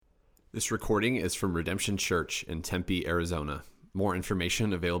This recording is from Redemption Church in Tempe, Arizona. More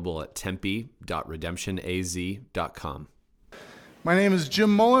information available at tempe.redemptionaz.com. My name is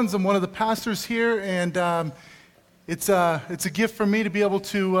Jim Mullins. I'm one of the pastors here, and it's a gift for me to be able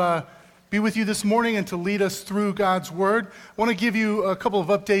to be with you this morning and to lead us through God's Word. I want to give you a couple of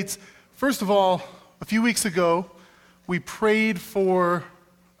updates. First of all, a few weeks ago, we prayed for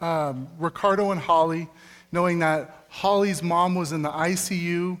Ricardo and Holly, knowing that Holly's mom was in the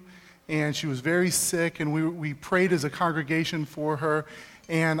ICU, and she was very sick, and we prayed as a congregation for her.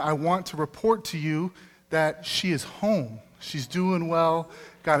 And I want to report to you that she is home. She's doing well.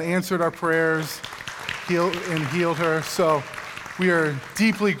 God answered our prayers, healed her. So we are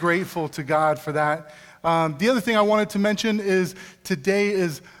deeply grateful to God for that. The other thing I wanted to mention is today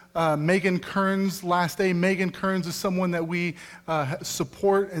is Megan Kearns' last day. Megan Kearns is someone that we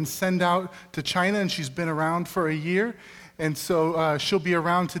support and send out to China, and she's been around for a year. And so she'll be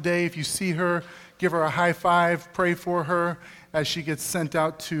around today. If you see her, give her a high five, pray for her as she gets sent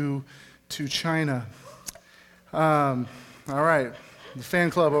out to China. All right, the fan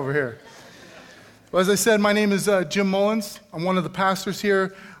club over here. Well, as I said, my name is Jim Mullins. I'm one of the pastors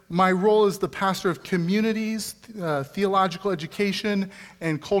here. My role is the pastor of communities, theological education,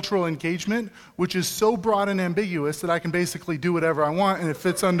 and cultural engagement, which is so broad and ambiguous that I can basically do whatever I want, and it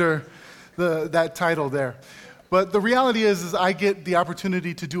fits under that title there. But the reality is I get the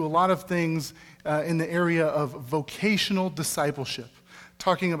opportunity to do a lot of things in the area of vocational discipleship,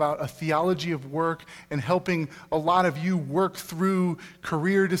 talking about a theology of work and helping a lot of you work through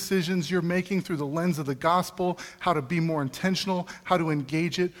career decisions you're making through the lens of the gospel, how to be more intentional, how to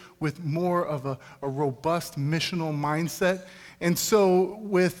engage it with more of a robust missional mindset. And so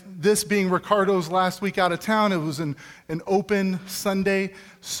with this being Ricardo's last week out of town, it was an open Sunday,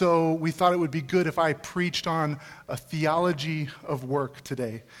 so we thought it would be good if I preached on a theology of work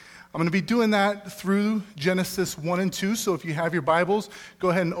today. I'm going to be doing that through Genesis 1 and 2, so if you have your Bibles, go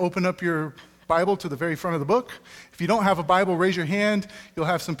ahead and open up your Bible to the very front of the book. If you don't have a Bible, raise your hand. You'll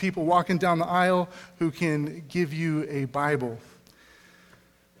have some people walking down the aisle who can give you a Bible.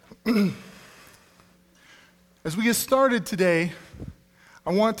 As we get started today,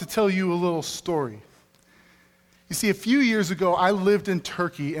 I want to tell you a little story. You see, a few years ago, I lived in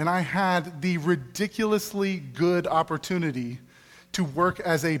Turkey, and I had the ridiculously good opportunity to work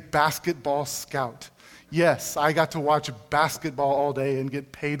as a basketball scout. Yes, I got to watch basketball all day and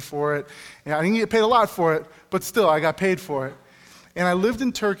get paid for it. And I didn't get paid a lot for it, but still, I got paid for it. And I lived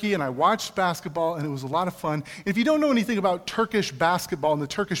in Turkey, and I watched basketball, and it was a lot of fun. If you don't know anything about Turkish basketball and the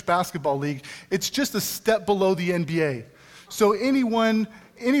Turkish Basketball League, it's just a step below the NBA. So any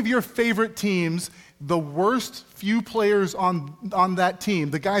of your favorite teams, the worst few players on that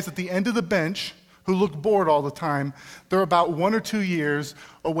team, the guys at the end of the bench who look bored all the time, they're about 1 or 2 years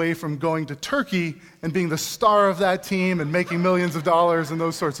away from going to Turkey and being the star of that team and making millions of dollars and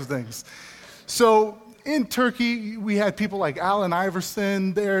those sorts of things. So in Turkey, we had people like Allen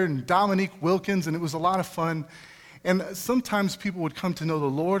Iverson there and Dominique Wilkins, and it was a lot of fun. And sometimes people would come to know the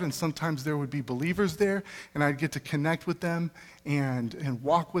Lord, and sometimes there would be believers there, and I'd get to connect with them and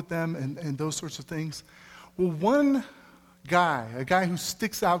walk with them and those sorts of things. Well, one guy, a guy who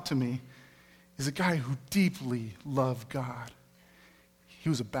sticks out to me, is a guy who deeply loved God. He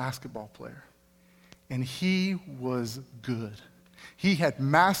was a basketball player, and he was good. He had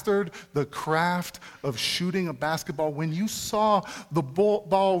mastered the craft of shooting a basketball. When you saw the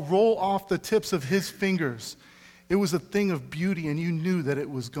ball roll off the tips of his fingers, it was a thing of beauty, and you knew that it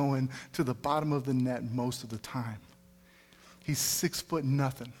was going to the bottom of the net most of the time. He's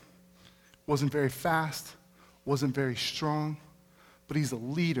 6'0", wasn't very fast, wasn't very strong, but he's a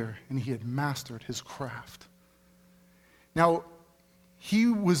leader, and he had mastered his craft. Now, he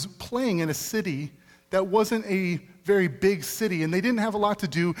was playing in a city that wasn't a very big city, and they didn't have a lot to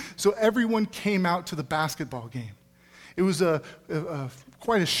do, so everyone came out to the basketball game. It was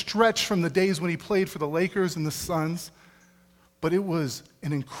quite a stretch from the days when he played for the Lakers and the Suns, but it was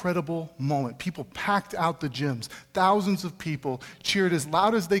an incredible moment. People packed out the gyms. Thousands of people cheered as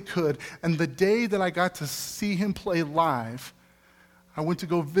loud as they could, and the day that I got to see him play live, I went to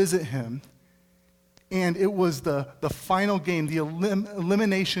go visit him, and it was the final game, the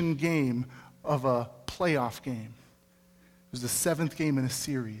elimination game of a playoff game. It was the 7th game in a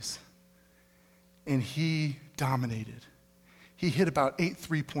series, and he dominated. He hit about 8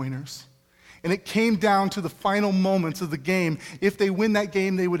 3-pointers, and it came down to the final moments of the game. If they win that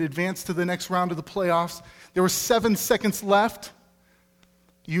game, they would advance to the next round of the playoffs. There were 7 seconds left.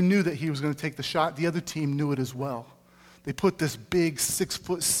 You knew that he was going to take the shot. The other team knew it as well. They put this big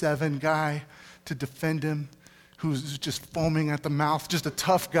 6'7" guy to defend him, who's just foaming at the mouth, just a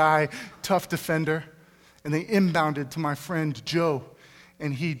tough guy, tough defender. And they inbounded to my friend Joe,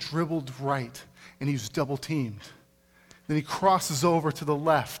 and he dribbled right, and he was double teamed. Then he crosses over to the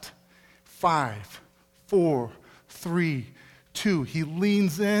left. 5, 4, 3, 2. He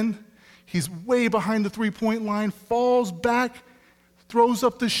leans in. He's way behind the three-point line, falls back, throws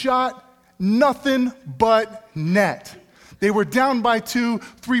up the shot. Nothing but net. They were down by 2.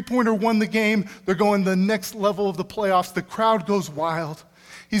 Three-pointer won the game. They're going the next level of the playoffs. The crowd goes wild.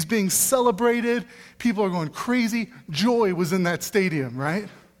 He's being celebrated. People are going crazy. Joy was in that stadium, right?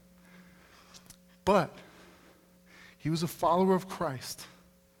 But he was a follower of Christ.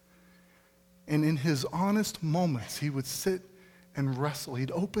 And in his honest moments, he would sit and wrestle.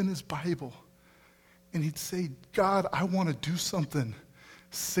 He'd open his Bible and he'd say, God, I want to do something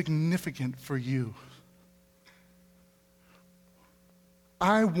significant for you.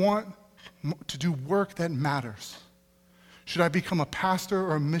 I want to do work that matters. Should I become a pastor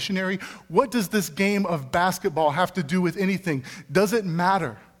or a missionary? What does this game of basketball have to do with anything? Does it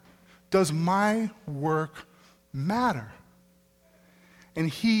matter? Does my work matter? And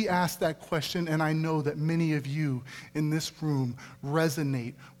he asked that question, and I know that many of you in this room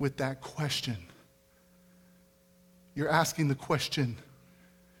resonate with that question. You're asking the question,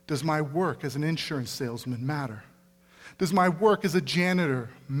 does my work as an insurance salesman matter? Does my work as a janitor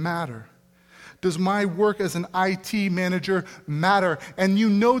matter? Does my work as an IT manager matter? And you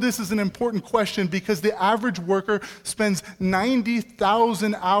know this is an important question because the average worker spends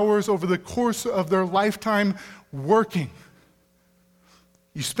 90,000 hours over the course of their lifetime working.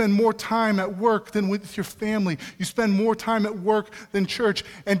 You spend more time at work than with your family. You spend more time at work than church.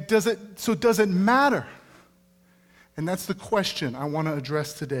 And does it matter? And that's the question I want to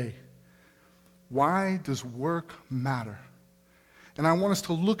address today. Why does work matter? And I want us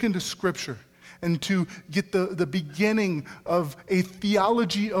to look into Scripture and to get the beginning of a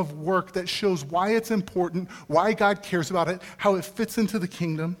theology of work that shows why it's important, why God cares about it, how it fits into the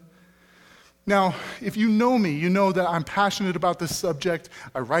kingdom. Now, if you know me, you know that I'm passionate about this subject.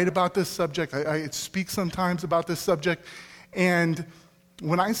 I write about this subject. I speak sometimes about this subject. And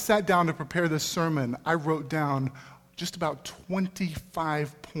when I sat down to prepare this sermon, I wrote down just about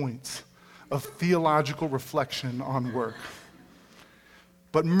 25 points of theological reflection on work.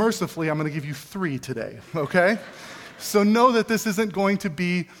 But mercifully, I'm going to give you 3 today, okay? So know that this isn't going to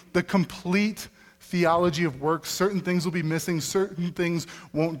be the complete theology of work. Certain things will be missing, certain things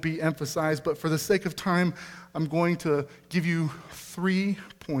won't be emphasized, but for the sake of time, I'm going to give you 3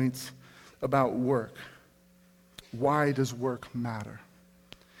 points about work. Why does work matter?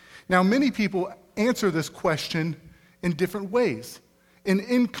 Now, many people answer this question in different ways, in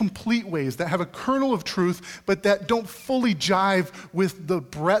incomplete ways that have a kernel of truth, but that don't fully jive with the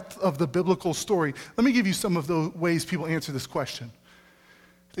breadth of the biblical story. Let me give you some of the ways people answer this question.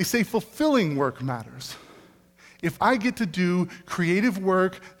 They say fulfilling work matters. If I get to do creative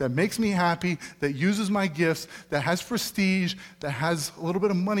work that makes me happy, that uses my gifts, that has prestige, that has a little bit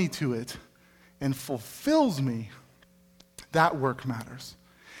of money to it, and fulfills me, that work matters.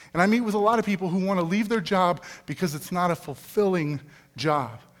 And I meet with a lot of people who want to leave their job because it's not a fulfilling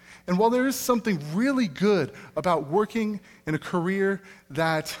job. And while there is something really good about working in a career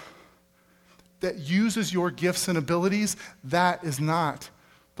that uses your gifts and abilities, that is not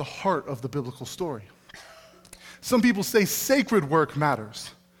the heart of the biblical story. Some people say sacred work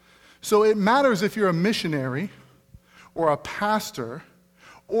matters. So it matters if you're a missionary or a pastor,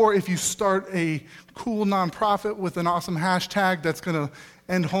 or if you start a cool nonprofit with an awesome hashtag that's going to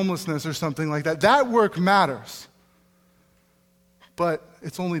end homelessness or something like that. That work matters. But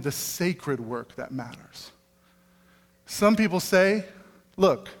it's only the sacred work that matters. Some people say,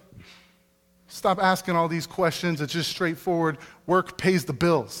 look, stop asking all these questions. It's just straightforward. Work pays the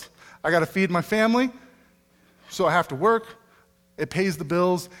bills. I got to feed my family, so I have to work. It pays the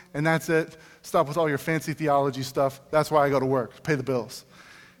bills, and that's it. Stop with all your fancy theology stuff. That's why I go to work, pay the bills.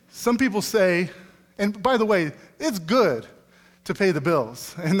 Some people say, and by the way, it's good to pay the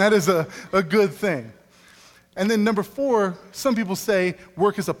bills, and that is a good thing. And then number 4, some people say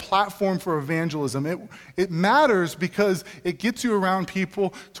work is a platform for evangelism. It matters because it gets you around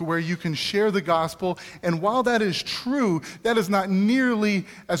people to where you can share the gospel. And while that is true, that is not nearly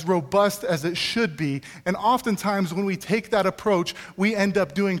as robust as it should be. And oftentimes when we take that approach, we end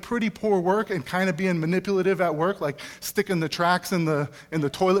up doing pretty poor work and kind of being manipulative at work, like sticking the tracks in the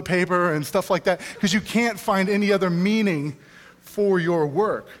toilet paper and stuff like that, because you can't find any other meaning for your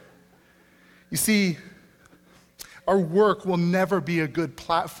work. You see, our work will never be a good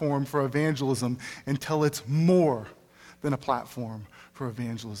platform for evangelism until it's more than a platform for for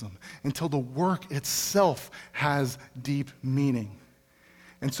evangelism, until the work itself has deep meaning.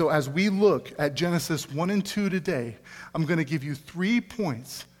 And so as we look at Genesis 1 and 2 today, I'm going to give you 3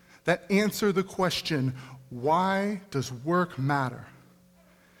 points that answer the question, why does work matter?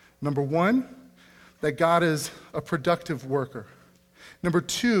 Number 1, that God is a productive worker. Number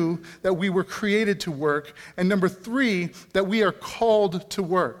 2, that we were created to work. And number 3, that we are called to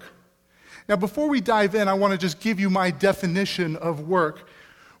work. Now, before we dive in, I want to just give you my definition of work.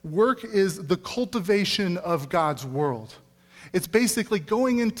 Work is the cultivation of God's world. It's basically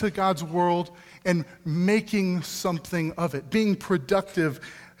going into God's world and making something of it, being productive,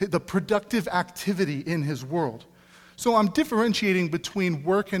 the productive activity in his world. So I'm differentiating between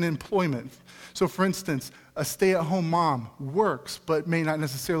work and employment. So for instance, a stay-at-home mom works, but may not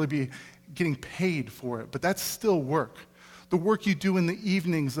necessarily be getting paid for it, but that's still work. The work you do in the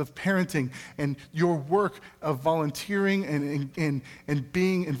evenings of parenting and your work of volunteering and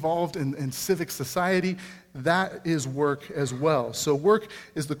being involved in civic society, that is work as well. So work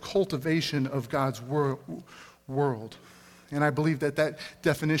is the cultivation of God's world. And I believe that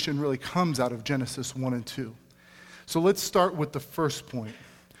definition really comes out of Genesis 1 and 2. So let's start with the first point.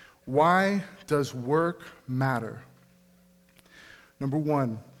 Why does work matter? Number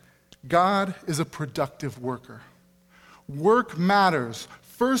 1, God is a productive worker. Work matters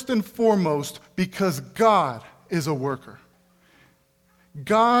first and foremost because God is a worker.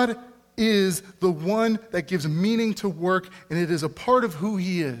 God is the one that gives meaning to work, and it is a part of who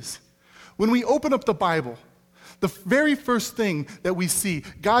he is. When we open up the Bible, the very first thing that we see,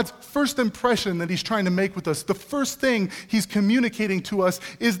 God's first impression that he's trying to make with us, the first thing he's communicating to us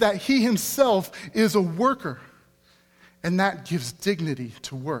is that he himself is a worker. And that gives dignity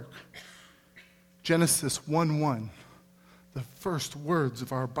to work. Genesis 1:1, the first words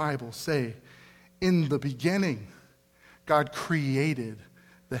of our Bible say, in the beginning, God created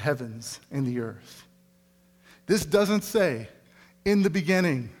the heavens and the earth. This doesn't say, in the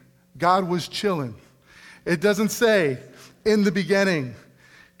beginning, God was chilling. It doesn't say, in the beginning,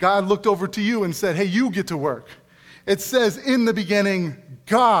 God looked over to you and said, hey, you get to work. It says, in the beginning,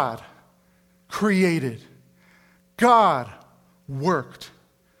 God created. God worked.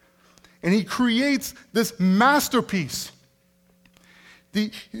 And he creates this masterpiece. The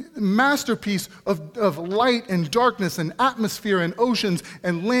masterpiece of light and darkness and atmosphere and oceans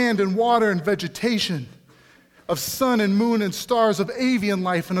and land and water and vegetation, of sun and moon and stars, of avian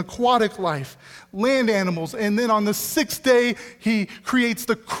life and aquatic life, land animals. And then on the 6th day, he creates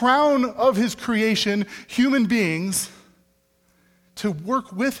the crown of his creation, human beings, to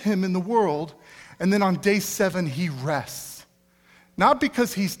work with him in the world. And then on day 7, he rests. Not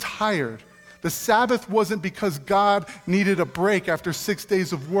because he's tired. The Sabbath wasn't because God needed a break after 6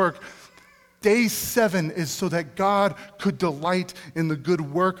 days of work. Day 7 is so that God could delight in the good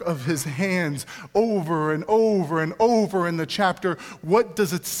work of his hands. Over and over and over in the chapter, what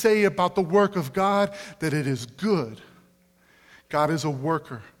does it say about the work of God? That it is good. God is a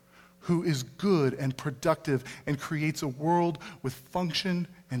worker who is good and productive and creates a world with function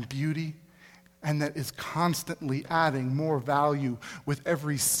and beauty, and that is constantly adding more value with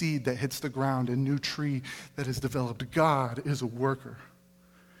every seed that hits the ground and new tree that is developed. God is a worker.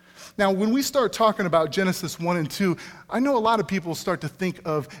 Now, when we start talking about Genesis 1 and 2, I know a lot of people start to think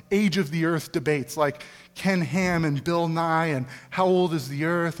of age of the earth debates like Ken Ham and Bill Nye and how old is the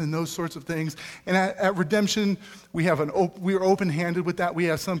earth and those sorts of things. And at Redemption, we're open-handed with that. We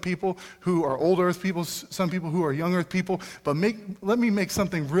have some people who are old earth people, some people who are young earth people. But let me make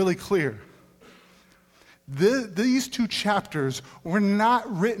something really clear. These 2 chapters were not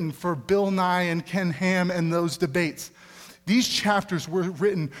written for Bill Nye and Ken Ham and those debates. These chapters were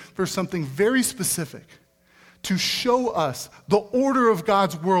written for something very specific, to show us the order of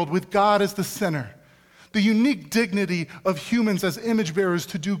God's world with God as the center, the unique dignity of humans as image bearers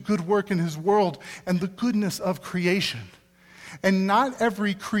to do good work in his world, and the goodness of creation. And not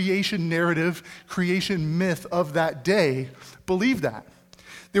every creation narrative, creation myth of that day believed that.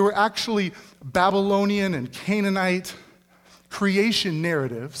 There were actually Babylonian and Canaanite creation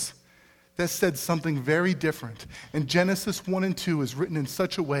narratives that said something very different. And Genesis 1 and 2 is written in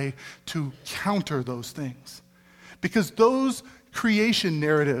such a way to counter those things. Because those creation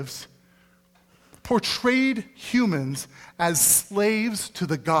narratives portrayed humans as slaves to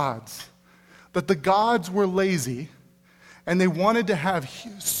the gods. That the gods were lazy and they wanted to have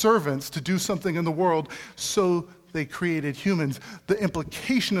servants to do something in the world, so they created humans. The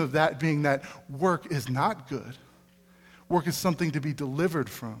implication of that being that work is not good. Work is something to be delivered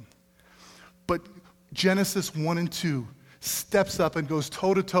from. But Genesis 1 and 2 steps up and goes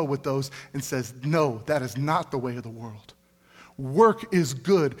toe-to-toe with those and says, no, that is not the way of the world. Work is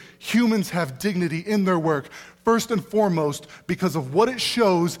good. Humans have dignity in their work, first and foremost because of what it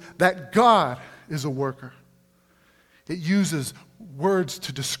shows that God is a worker. It uses words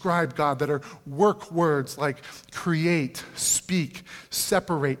to describe God that are work words like create, speak,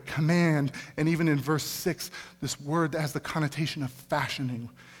 separate, command, and even in verse 6, this word that has the connotation of fashioning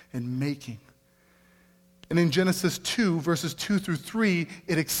and making. And in Genesis 2, verses 2 through 3,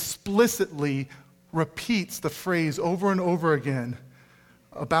 it explicitly repeats the phrase over and over again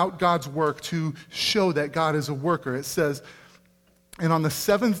about God's work to show that God is a worker. It says, and on the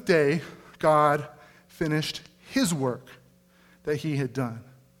seventh day, God finished his work that he had done.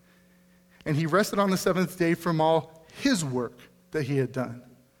 And he rested on the seventh day from all his work that he had done.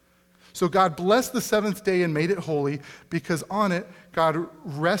 So God blessed the seventh day and made it holy because on it, God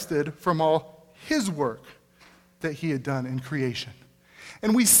rested from all his work that he had done in creation.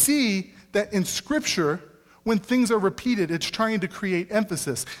 And we see that in Scripture, when things are repeated, it's trying to create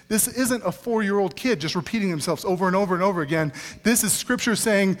emphasis. This isn't a 4-year-old kid just repeating themselves over and over and over again. This is Scripture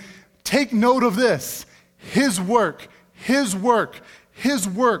saying, take note of this. His work, his work, his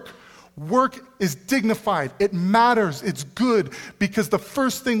work. Work is dignified. It matters. It's good because the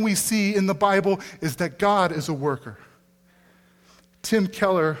first thing we see in the Bible is that God is a worker. Tim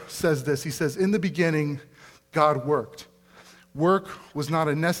Keller says this. He says, in the beginning, God worked. Work was not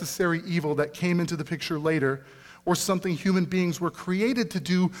a necessary evil that came into the picture later or something human beings were created to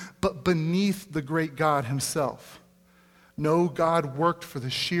do, but beneath the great God himself. No, God worked for the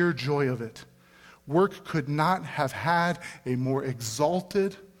sheer joy of it. Work could not have had a more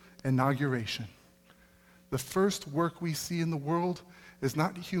exalted inauguration. The first work we see in the world is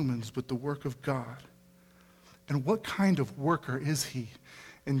not humans, but the work of God. And what kind of worker is he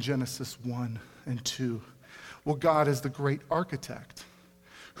in Genesis 1 and 2? Well, God is the great architect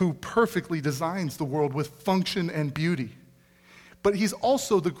who perfectly designs the world with function and beauty. But he's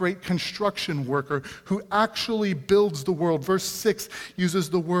also the great construction worker who actually builds the world. Verse 6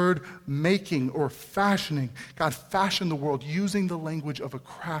 uses the word making or fashioning. God fashioned the world using the language of a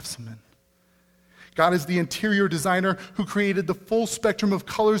craftsman. God is the interior designer who created the full spectrum of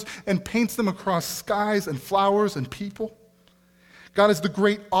colors and paints them across skies and flowers and people. God is the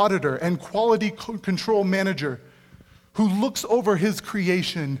great auditor and quality control manager who looks over his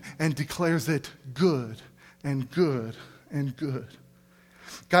creation and declares it good and good and good.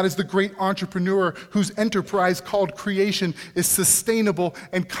 God is the great entrepreneur whose enterprise called creation is sustainable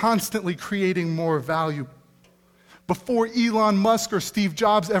and constantly creating more value. Before Elon Musk or Steve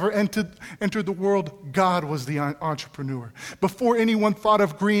Jobs ever entered the world, God was the entrepreneur. Before anyone thought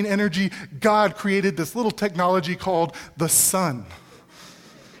of green energy, God created this little technology called the sun.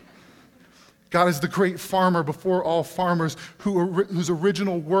 God is the great farmer before all farmers whose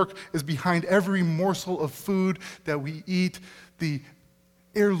original work is behind every morsel of food that we eat. The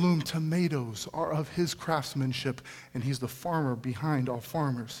heirloom tomatoes are of his craftsmanship, and he's the farmer behind all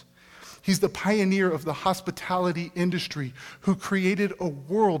farmers. He's the pioneer of the hospitality industry who created a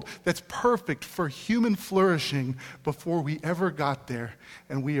world that's perfect for human flourishing before we ever got there.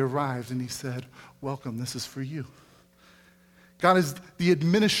 And we arrived, and he said, welcome, this is for you. God is the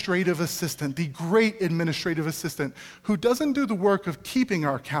administrative assistant, the great administrative assistant, who doesn't do the work of keeping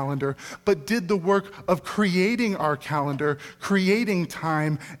our calendar, but did the work of creating our calendar, creating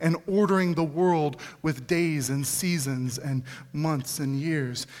time, and ordering the world with days and seasons and months and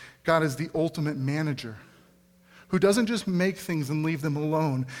years. God is the ultimate manager, who doesn't just make things and leave them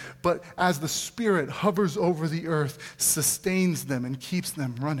alone, but as the Spirit hovers over the earth, sustains them and keeps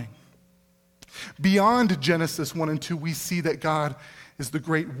them running. Beyond Genesis 1 and 2, we see that God is the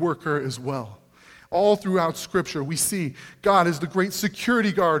great worker as well. All throughout Scripture, we see God is the great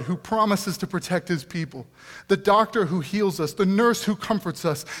security guard who promises to protect his people, the doctor who heals us, the nurse who comforts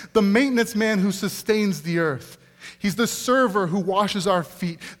us, the maintenance man who sustains the earth. He's the server who washes our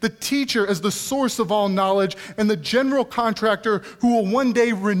feet, the teacher as the source of all knowledge, and the general contractor who will one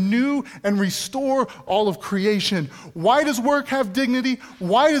day renew and restore all of creation. Why does work have dignity?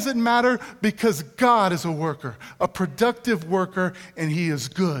 Why does it matter? Because God is a worker, a productive worker, and he is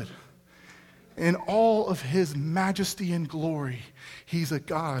good. In all of his majesty and glory, he's a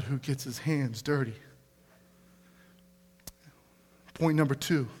God who gets his hands dirty. Point number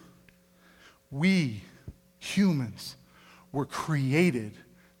 2, we humans were created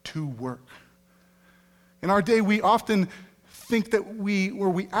to work. In our day, we often think that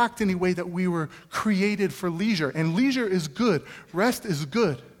we act in a way that we were created for leisure. And leisure is good. Rest is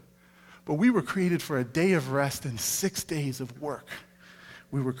good. But we were created for a day of rest and 6 days of work.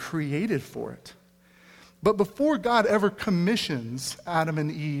 We were created for it. But before God ever commissions Adam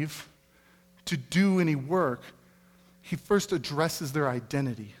and Eve to do any work, he first addresses their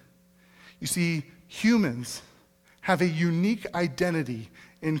identity. You see, humans have a unique identity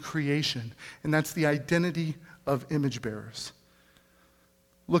in creation, and that's the identity of image bearers.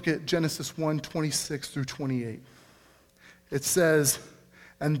 Look at Genesis 1:26 through 28. It says,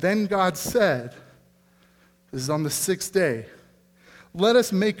 "And then God said," this is on the 6th day, "Let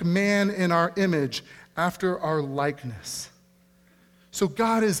us make man in our image, after our likeness." So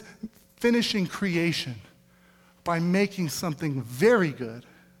God is finishing creation by making something very good.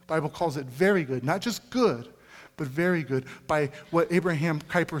 The Bible calls it very good, not just good, but very good, by what Abraham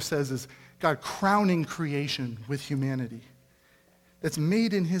Kuyper says is God crowning creation with humanity. That's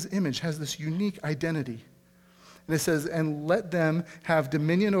made in his image, has this unique identity. And it says, "And let them have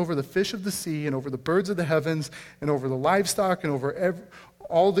dominion over the fish of the sea, and over the birds of the heavens, and over the livestock, and over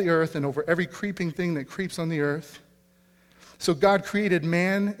all the earth, and over every creeping thing that creeps on the earth." So God created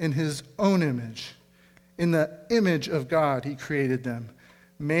man in his own image. In the image of God, he created them.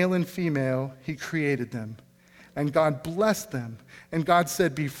 Male and female, he created them. And God blessed them. And God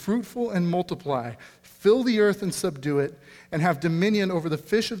said, "Be fruitful and multiply. Fill the earth and subdue it, and have dominion over the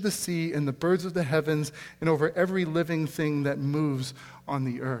fish of the sea and the birds of the heavens, and over every living thing that moves on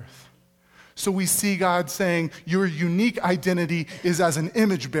the earth." So we see God saying, your unique identity is as an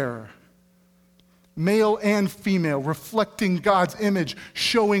image bearer. Male and female, reflecting God's image,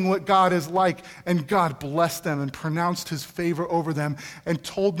 showing what God is like. And God blessed them and pronounced his favor over them and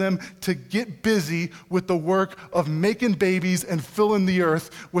told them to get busy with the work of making babies and filling the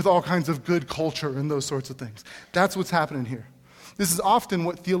earth with all kinds of good culture and those sorts of things. That's what's happening here. This is often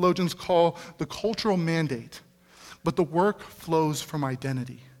what theologians call the cultural mandate, but the work flows from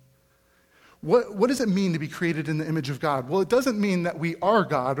identity. What does it mean to be created in the image of God? Well, it doesn't mean that we are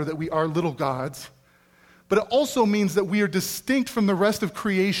God or that we are little gods. But it also means that we are distinct from the rest of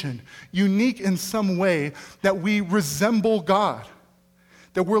creation, unique in some way, that we resemble God,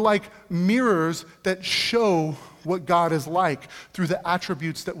 that we're like mirrors that show what God is like through the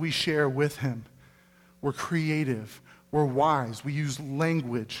attributes that we share with him. We're creative, we're wise, we use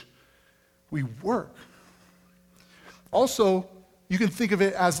language, we work. Also, you can think of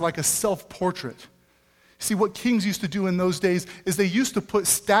it as like a self-portrait. See, what kings used to do in those days is they used to put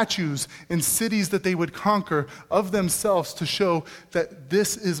statues in cities that they would conquer of themselves to show that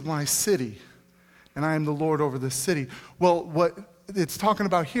this is my city, and I am the Lord over this city. Well, what it's talking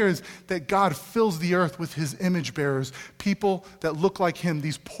about here is that God fills the earth with his image bearers, people that look like him,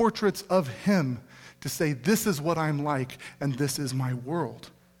 these portraits of him, to say, this is what I'm like, and this is my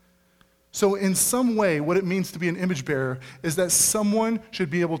world. So in some way, what it means to be an image bearer is that someone should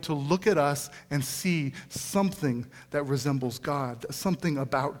be able to look at us and see something that resembles God, something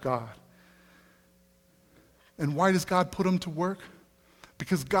about God. And why does God put them to work?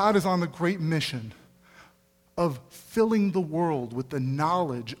 Because God is on the great mission of filling the world with the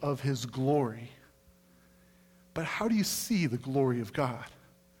knowledge of his glory. But how do you see the glory of God?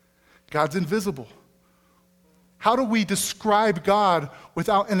 God's invisible. How do we describe God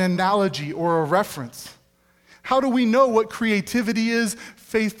without an analogy or a reference? How do we know what creativity is,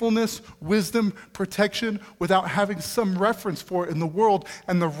 faithfulness, wisdom, protection, without having some reference for it in the world?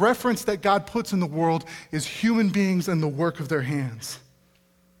 And the reference that God puts in the world is human beings and the work of their hands.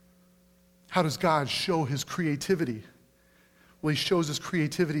 How does God show his creativity? Well, he shows his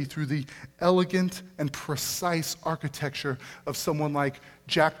creativity through the elegant and precise architecture of someone like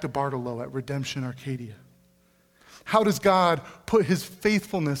Jack DeBartolo at Redemption Arcadia. How does God put his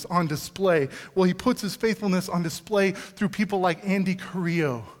faithfulness on display? Well, he puts his faithfulness on display through people like Andy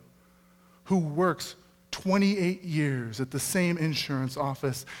Carrillo, who works 28 years at the same insurance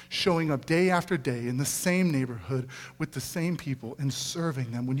office, showing up day after day in the same neighborhood with the same people and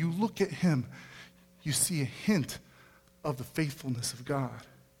serving them. When you look at him, you see a hint of the faithfulness of God.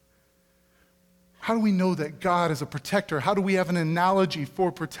 How do we know that God is a protector? How do we have an analogy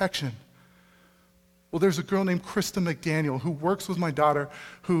for protection? Well, there's a girl named Krista McDaniel who works with my daughter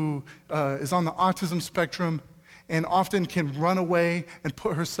who is on the autism spectrum and often can run away and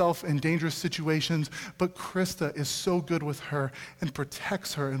put herself in dangerous situations. But Krista is so good with her and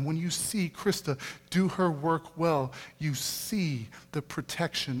protects her. And when you see Krista do her work well, you see the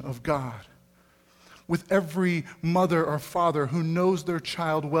protection of God. With every mother or father who knows their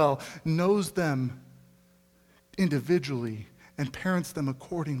child well, knows them individually, and parents them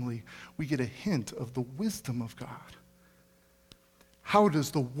accordingly, we get a hint of the wisdom of God. How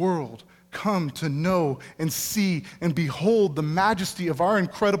does the world come to know and see and behold the majesty of our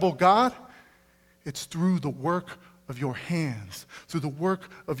incredible God? It's through the work of your hands, through the work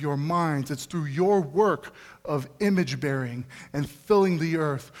of your minds. It's through your work of image bearing and filling the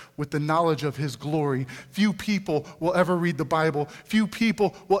earth with the knowledge of his glory. Few people will ever read the Bible. Few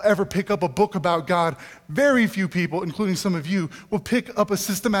people will ever pick up a book about God. Very few people, including some of you, will pick up a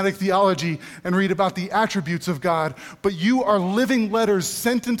systematic theology and read about the attributes of God. But you are living letters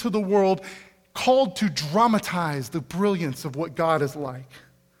sent into the world, called to dramatize the brilliance of what God is like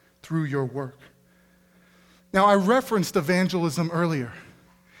through your work. Now, I referenced evangelism earlier,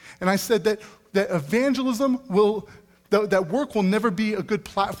 and I said that evangelism that work will never be a good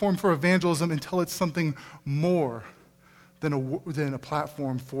platform for evangelism until it's something more than a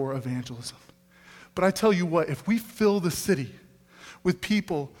platform for evangelism. But I tell you what, if we fill the city with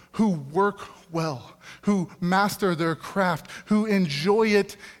people who work well, who master their craft, who enjoy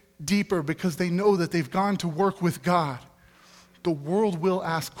it deeper because they know that they've gone to work with God, the world will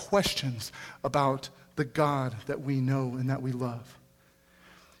ask questions about the God that we know and that we love.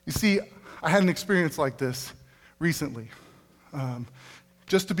 You see, I had an experience like this recently.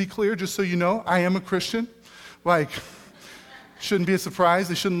 Just to be clear, just so you know, I am a Christian. Shouldn't be a surprise.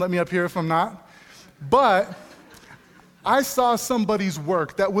 They shouldn't let me up here if I'm not. But I saw somebody's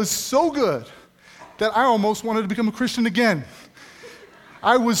work that was so good that I almost wanted to become a Christian again.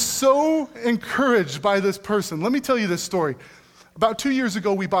 I was so encouraged by this person. Let me tell you this story. About 2 years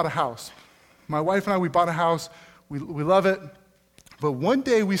ago, we bought a house. My wife and I, we bought a house. We love it. But one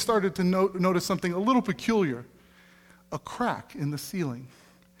day we started to notice something a little peculiar. A crack in the ceiling.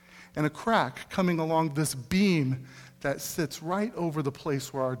 And a crack coming along this beam that sits right over the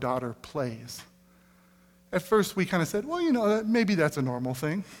place where our daughter plays. At first we kind of said, well, maybe that's a normal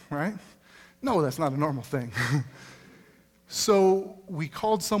thing, right? No, that's not a normal thing. So we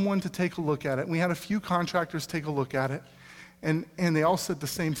called someone to take a look at it. We had a few contractors take a look at it. And they all said the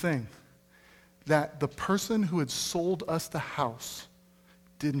same thing. That the person who had sold us the house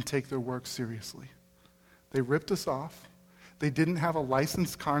didn't take their work seriously. They ripped us off. They didn't have a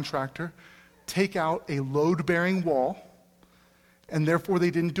licensed contractor take out a load-bearing wall, and therefore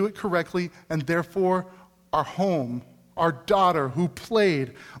they didn't do it correctly, and therefore our home, our daughter who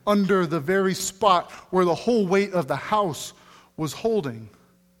played under the very spot where the whole weight of the house was holding,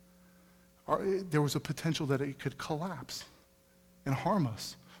 there was a potential that it could collapse and harm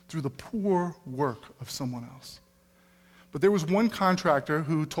us through the poor work of someone else. But there was one contractor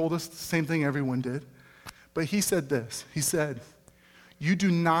who told us the same thing everyone did, but he said this. He said, you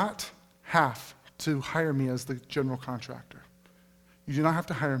do not have to hire me as the general contractor. You do not have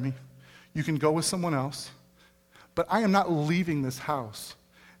to hire me. You can go with someone else, but I am not leaving this house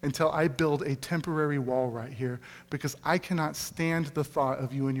until I build a temporary wall right here because I cannot stand the thought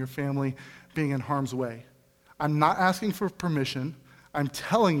of you and your family being in harm's way. I'm not asking for permission. I'm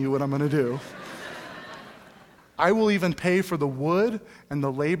telling you what I'm going to do. I will even pay for the wood and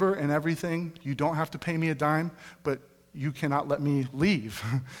the labor and everything. You don't have to pay me a dime, but you cannot let me leave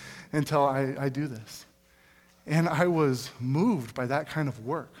until I do this. And I was moved by that kind of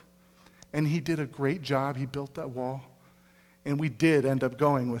work. And he did a great job. He built that wall. And we did end up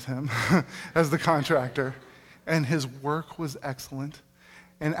going with him as the contractor. And his work was excellent.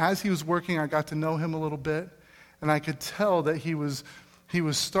 And as he was working, I got to know him a little bit. And I could tell that he was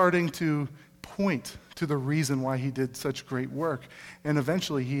starting to point to the reason why he did such great work. And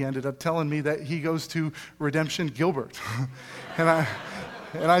eventually he ended up telling me that he goes to Redemption Gilbert. and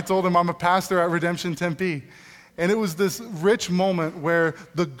I told him I'm a pastor at Redemption Tempe. And it was this rich moment where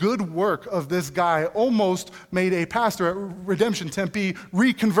the good work of this guy almost made a pastor at Redemption Tempe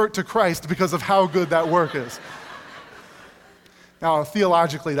reconvert to Christ because of how good that work is. Now,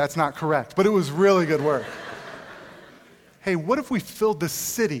 theologically, that's not correct, but it was really good work. Hey, what if we filled the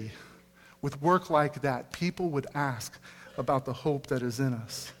city with work like that? People would ask about the hope that is in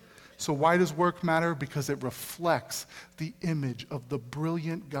us. So why does work matter? Because it reflects the image of the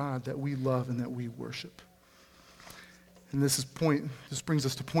brilliant God that we love and that we worship. And this brings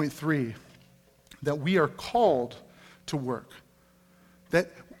us to point 3, that we are called to work. That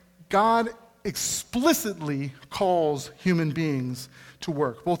God explicitly calls human beings to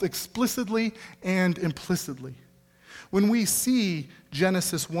work, both explicitly and implicitly. When we see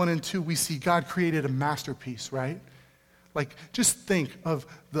Genesis 1 and 2, we see God created a masterpiece, right? Like, just think of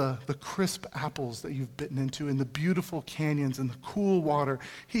the crisp apples that you've bitten into and the beautiful canyons and the cool water.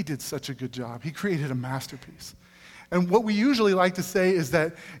 He did such a good job. He created a masterpiece. And what we usually like to say is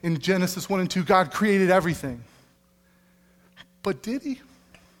that in Genesis 1 and 2, God created everything. But did he?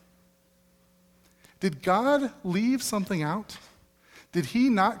 Did God leave something out? Did he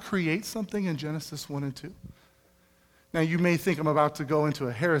not create something in Genesis 1 and 2? Now, you may think I'm about to go into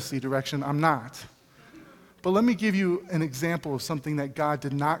a heresy direction. I'm not. But let me give you an example of something that God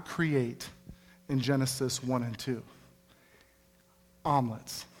did not create in Genesis 1 and 2.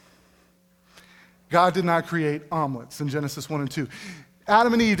 Omelets. God did not create omelets in Genesis 1 and 2.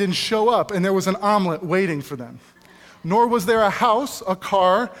 Adam and Eve didn't show up and there was an omelet waiting for them. Nor was there a house, a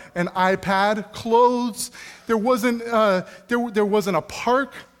car, an iPad, clothes. There wasn't a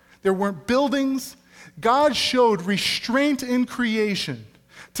park. There weren't buildings. God showed restraint in creation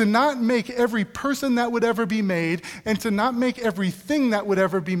to not make every person that would ever be made and to not make everything that would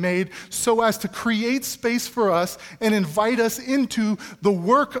ever be made so as to create space for us and invite us into the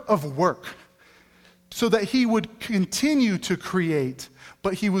work of work so that he would continue to create,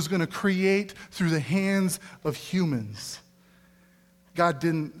 but he was going to create through the hands of humans. God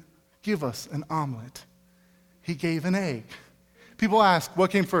didn't give us an omelet. He gave an egg. People ask,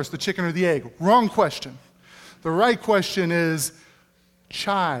 what came first, the chicken or the egg? Wrong question. The right question is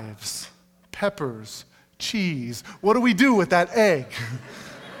chives, peppers, cheese. What do we do with that egg?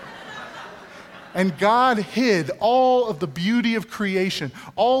 And God hid all of the beauty of creation,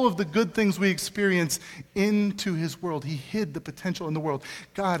 all of the good things we experience into his world. He hid the potential in the world.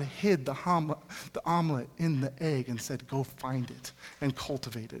 God hid the omelet in the egg and said, go find it and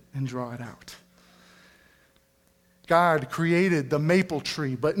cultivate it and draw it out. God created the maple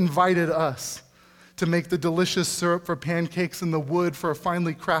tree, but invited us to make the delicious syrup for pancakes and the wood for a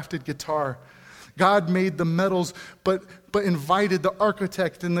finely crafted guitar. God made the metals, but invited the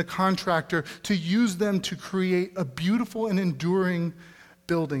architect and the contractor to use them to create a beautiful and enduring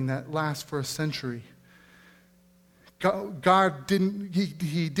building that lasts for a century. God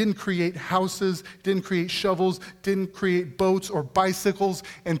didn't create houses, didn't create shovels, didn't create boats or bicycles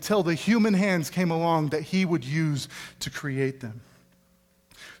until the human hands came along that he would use to create them.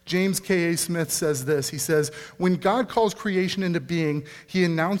 James K.A. Smith says this. He says, when God calls creation into being, he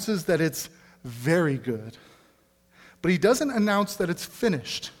announces that it's very good. But he doesn't announce that it's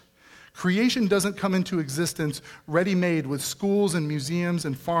finished. Creation doesn't come into existence ready-made with schools and museums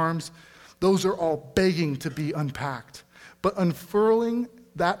and farms. Those are all begging to be unpacked. But unfurling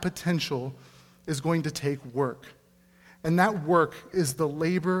that potential is going to take work. And that work is the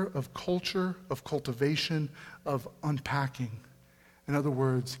labor of culture, of cultivation, of unpacking. In other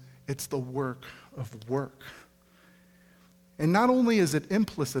words, it's the work of work. And not only is it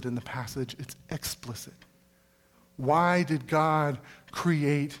implicit in the passage, it's explicit. Why did God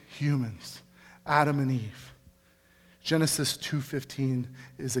create humans, Adam and Eve? Genesis 2:15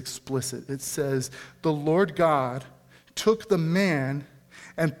 is explicit. It says, the Lord God took the man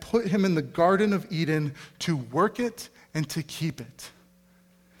and put him in the Garden of Eden to work it and to keep it.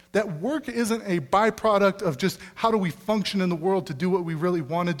 That work isn't a byproduct of just how do we function in the world to do what we really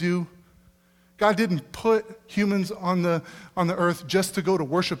want to do. God didn't put humans on the earth just to go to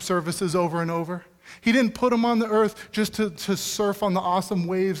worship services over and over. He didn't put them on the earth just to surf on the awesome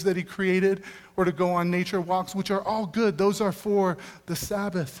waves that he created or to go on nature walks, which are all good. Those are for the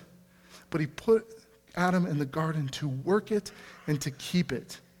Sabbath. But he put Adam in the garden to work it and to keep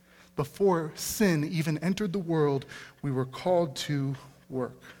it. Before sin even entered the world, we were called to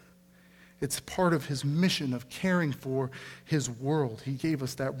work. It's part of his mission of caring for his world. He gave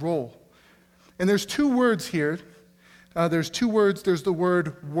us that role. And there's two words here. There's the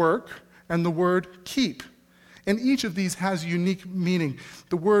word work and the word keep. And each of these has unique meaning.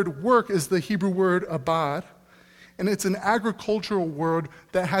 The word work is the Hebrew word abad, and it's an agricultural word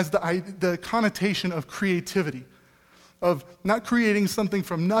that has the connotation of creativity, of not creating something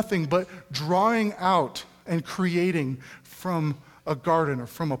from nothing, but drawing out and creating from a garden or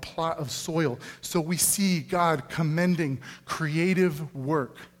from a plot of soil. So we see God commending creative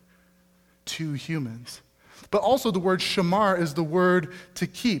work to humans. But also the word shamar is the word to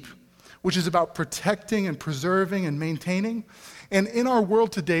keep, which is about protecting and preserving and maintaining. And in our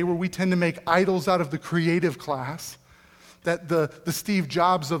world today, where we tend to make idols out of the creative class, that the Steve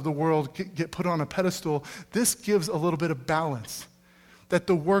Jobs of the world get put on a pedestal, this gives a little bit of balance. That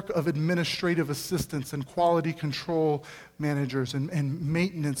the work of administrative assistants and quality control managers and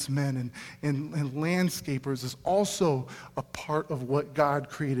maintenance men and landscapers is also a part of what God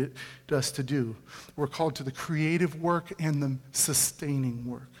created us to do. We're called to the creative work and the sustaining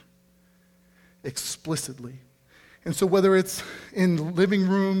work explicitly. And so whether it's in living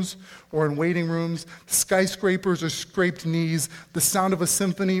rooms or in waiting rooms, skyscrapers or scraped knees, the sound of a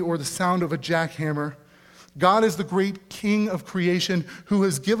symphony or the sound of a jackhammer, God is the great king of creation who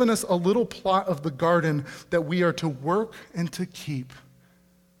has given us a little plot of the garden that we are to work and to keep.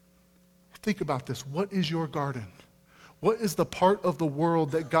 Think about this. What is your garden? What is the part of the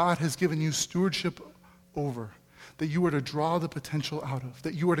world that God has given you stewardship over, that you are to draw the potential out of,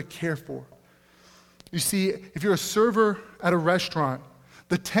 that you are to care for? You see, if you're a server at a restaurant,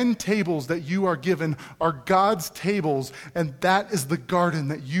 the 10 tables that you are given are God's tables, and that is the garden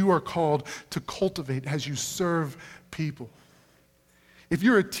that you are called to cultivate as you serve people. If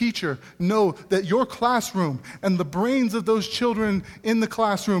you're a teacher, know that your classroom and the brains of those children in the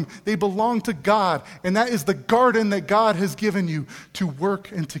classroom, they belong to God, and that is the garden that God has given you to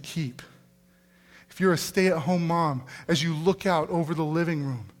work and to keep. If you're a stay-at-home mom, as you look out over the living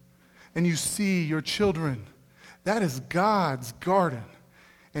room and you see your children, that is God's garden,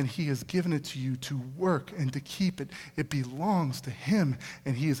 and He has given it to you to work and to keep it. It belongs to Him,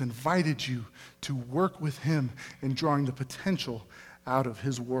 and He has invited you to work with Him in drawing the potential out of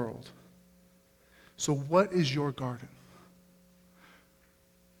His world. So what is your garden?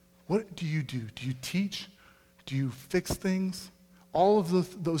 What do you do? Do you teach? Do you fix things? All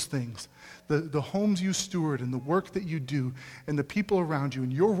of those things. The homes you steward and the work that you do and the people around you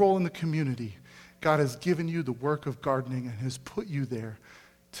and your role in the community, God has given you the work of gardening and has put you there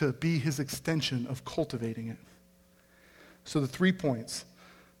to be His extension of cultivating it. So the 3 points.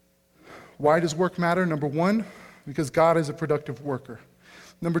 Why does work matter? Number 1, because God is a productive worker.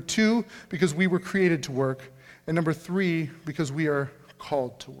 Number 2, because we were created to work. And number 3, because we are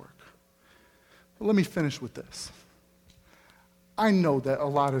called to work. But let me finish with this. I know that a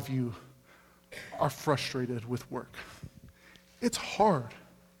lot of you are frustrated with work. It's hard.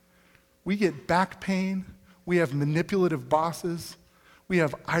 We get back pain. We have manipulative bosses. We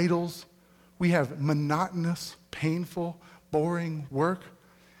have idols. We have monotonous, painful, boring work.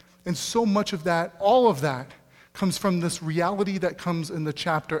 And so much of that, all of that, comes from this reality that comes in the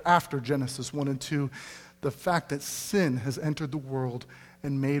chapter after Genesis 1 and 2, the fact that sin has entered the world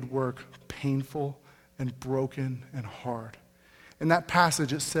and made work painful and broken and hard. In that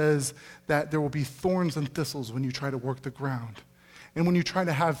passage, it says that there will be thorns and thistles when you try to work the ground. And when you try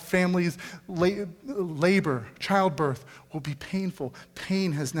to have families, labor, childbirth will be painful.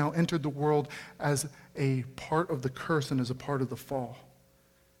 Pain has now entered the world as a part of the curse and as a part of the fall.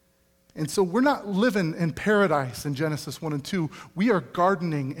 And so we're not living in paradise in Genesis 1 and 2. We are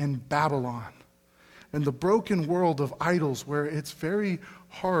gardening in Babylon, in the broken world of idols where it's very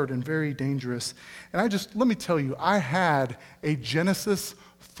hard and very dangerous. And let me tell you, I had a Genesis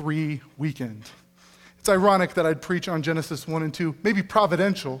 3 weekend. It's ironic that I'd preach on Genesis 1 and 2, maybe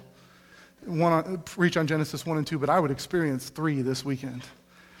providential, preach on Genesis 1 and 2, but I would experience 3 this weekend.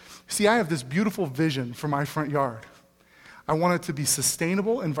 See, I have this beautiful vision for my front yard. I want it to be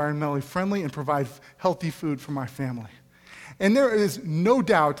sustainable, environmentally friendly, and provide healthy food for my family. And there is no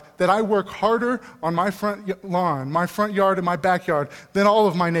doubt that I work harder on my front lawn, my front yard, and my backyard than all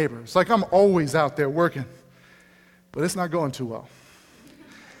of my neighbors. Like, I'm always out there working. But it's not going too well.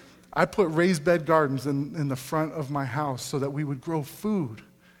 I put raised bed gardens in the front of my house so that we would grow food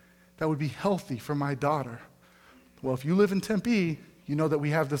that would be healthy for my daughter. Well, if you live in Tempe, you know that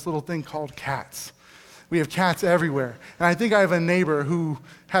we have this little thing called cats. We have cats everywhere. And I think I have a neighbor who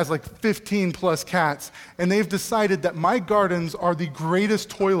has like 15 plus cats, and they've decided that my gardens are the greatest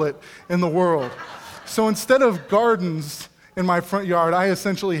toilet in the world. So instead of gardens in my front yard, I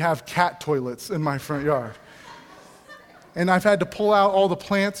essentially have cat toilets in my front yard. And I've had to pull out all the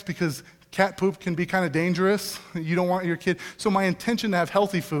plants because cat poop can be kind of dangerous. You don't want your kid. So my intention to have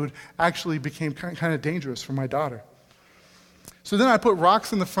healthy food actually became kind of dangerous for my daughter. So then I put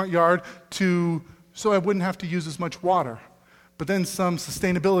rocks in the front yard so I wouldn't have to use as much water. But then some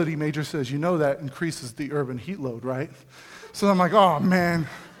sustainability major says, you know that increases the urban heat load, right? So I'm like, oh man.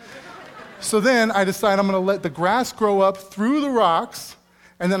 So then I decide I'm going to let the grass grow up through the rocks,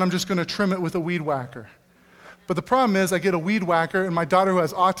 and then I'm just going to trim it with a weed whacker. But the problem is I get a weed whacker, and my daughter who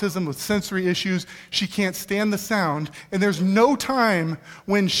has autism with sensory issues, she can't stand the sound, and there's no time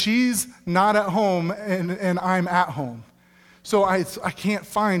when she's not at home and I'm at home. So I can't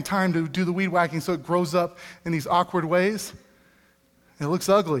find time to do the weed whacking, so it grows up in these awkward ways. It looks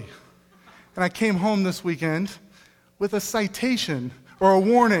ugly. And I came home this weekend with a citation or a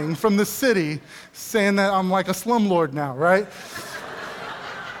warning from the city saying that I'm like a slumlord now, right?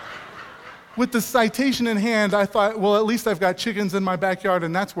 With the citation in hand, I thought, well, at least I've got chickens in my backyard,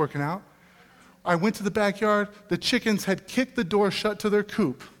 and that's working out. I went to the backyard. The chickens had kicked the door shut to their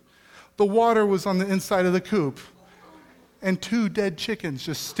coop. The water was on the inside of the coop. And 2 dead chickens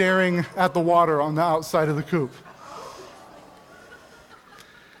just staring at the water on the outside of the coop.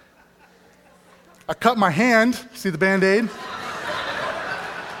 I cut my hand. See the Band-Aid?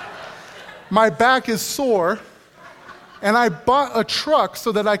 My back is sore. And I bought a truck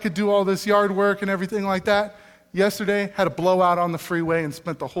so that I could do all this yard work and everything like that. Yesterday, had a blowout on the freeway and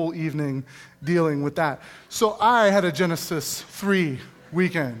spent the whole evening dealing with that. So I had a Genesis 3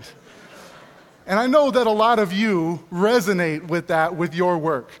 weekend. And I know that a lot of you resonate with that with your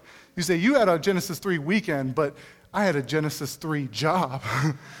work. You say, you had a Genesis 3 weekend, but I had a Genesis 3 job.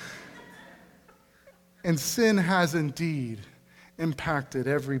 And sin has indeed impacted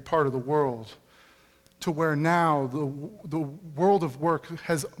every part of the world to where now the world of work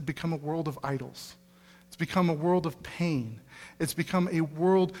has become a world of idols. It's become a world of pain. It's become a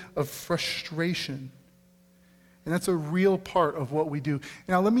world of frustration. And that's a real part of what we do.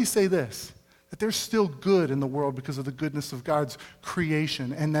 Now, let me say this, that there's still good in the world because of the goodness of God's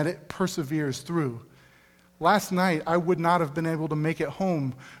creation and that it perseveres through. Last night, I would not have been able to make it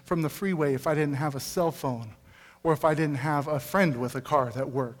home from the freeway if I didn't have a cell phone, or if I didn't have a friend with a car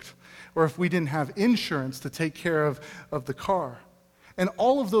that worked, or if we didn't have insurance to take care of the car. And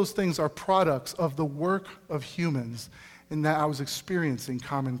all of those things are products of the work of humans in that I was experiencing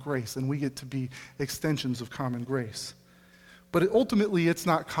common grace, and we get to be extensions of common grace. But ultimately, it's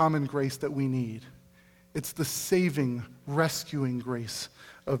not common grace that we need. It's the saving, rescuing grace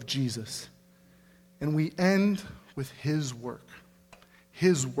of Jesus. And we end with his work.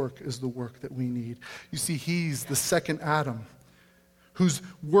 His work is the work that we need. You see, he's the second Adam, whose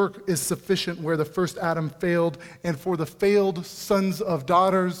work is sufficient where the first Adam failed, and for the failed sons of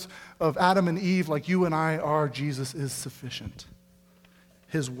daughters of Adam and Eve, like you and I are, Jesus is sufficient.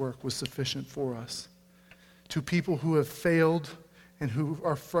 His work was sufficient for us. To people who have failed and who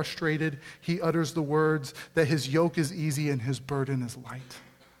are frustrated, he utters the words that his yoke is easy and his burden is light.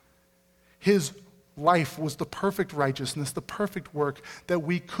 His life was the perfect righteousness, the perfect work that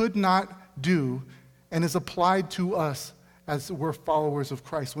we could not do, and is applied to us as we're followers of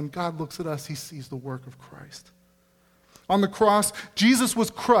Christ. When God looks at us, he sees the work of Christ. On the cross, Jesus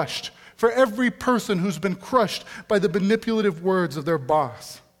was crushed for every person who's been crushed by the manipulative words of their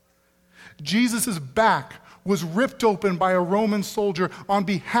boss. Jesus' back was ripped open by a Roman soldier on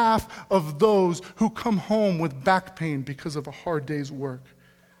behalf of those who come home with back pain because of a hard day's work.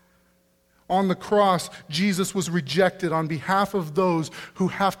 On the cross, Jesus was rejected on behalf of those who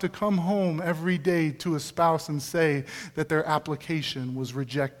have to come home every day to a spouse and say that their application was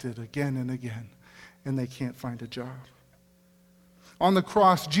rejected again and again, and they can't find a job. On the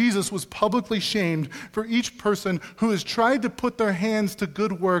cross, Jesus was publicly shamed for each person who has tried to put their hands to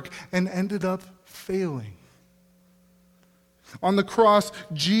good work and ended up failing. On the cross,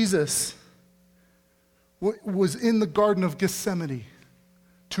 Jesus was in the Garden of Gethsemane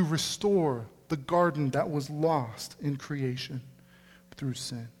to restore the garden that was lost in creation through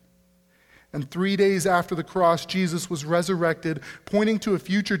sin. And 3 days after the cross, Jesus was resurrected, pointing to a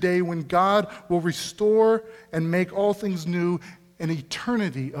future day when God will restore and make all things new, an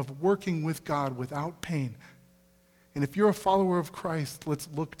eternity of working with God without pain. And if you're a follower of Christ, let's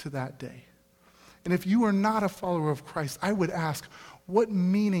look to that day. And if you are not a follower of Christ, I would ask, what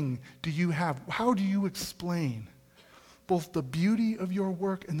meaning do you have? How do you explain both the beauty of your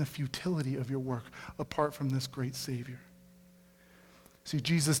work and the futility of your work apart from this great Savior? See,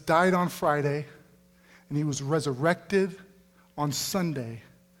 Jesus died on Friday, and he was resurrected on Sunday,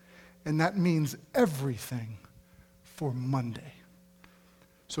 and that means everything for Monday.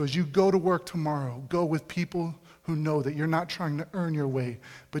 So as you go to work tomorrow, go with people who know that you're not trying to earn your way,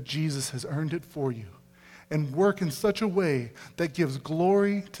 but Jesus has earned it for you, and work in such a way that gives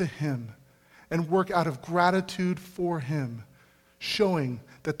glory to him, and work out of gratitude for him, showing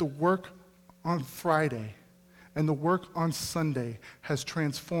that the work on Friday and the work on Sunday has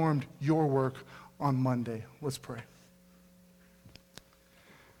transformed your work on Monday. Let's pray.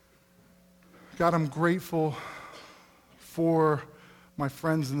 God, I'm grateful for my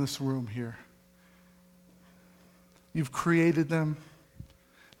friends in this room here. You've created them.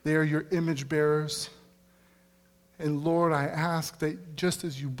 They are your image bearers. And Lord, I ask that just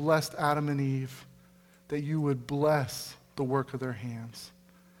as you blessed Adam and Eve, that you would bless the work of their hands.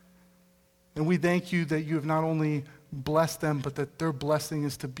 And we thank you that you have not only blessed them, but that their blessing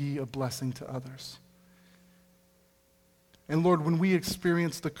is to be a blessing to others. And Lord, when we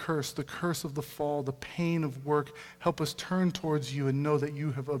experience the curse of the fall, the pain of work, help us turn towards you and know that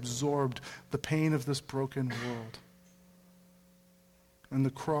you have absorbed the pain of this broken world. And the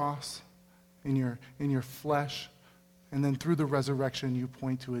cross, in your flesh, and then through the resurrection, you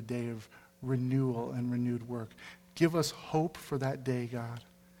point to a day of renewal and renewed work. Give us hope for that day, God.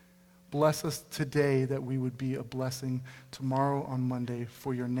 Bless us today that we would be a blessing tomorrow on Monday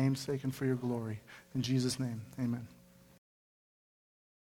for your name's sake and for your glory. In Jesus' name, amen.